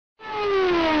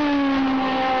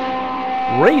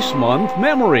Race Month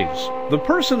Memories, the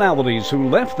personalities who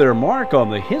left their mark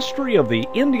on the history of the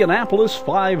Indianapolis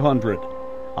 500.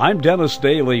 I'm Dennis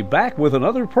Daly, back with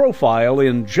another profile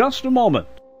in just a moment.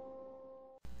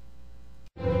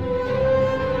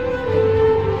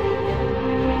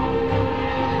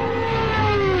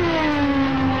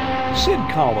 SID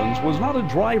Collins was not a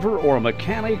driver or a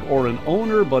mechanic or an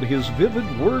owner, but his vivid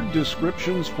word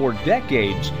descriptions for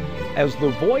decades as the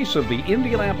voice of the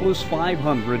Indianapolis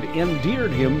 500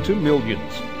 endeared him to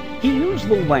millions. He used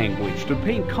the language to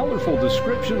paint colorful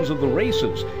descriptions of the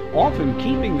races, often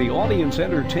keeping the audience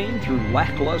entertained through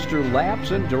lackluster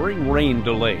laps and during rain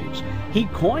delays. He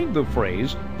coined the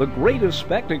phrase, "the greatest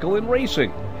spectacle in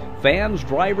racing." Fans,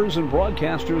 drivers, and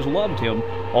broadcasters loved him.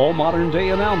 All modern-day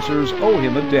announcers owe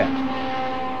him a debt.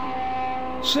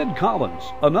 SID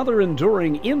Collins, another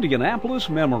enduring Indianapolis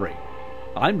memory.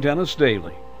 I'm Dennis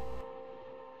Daly.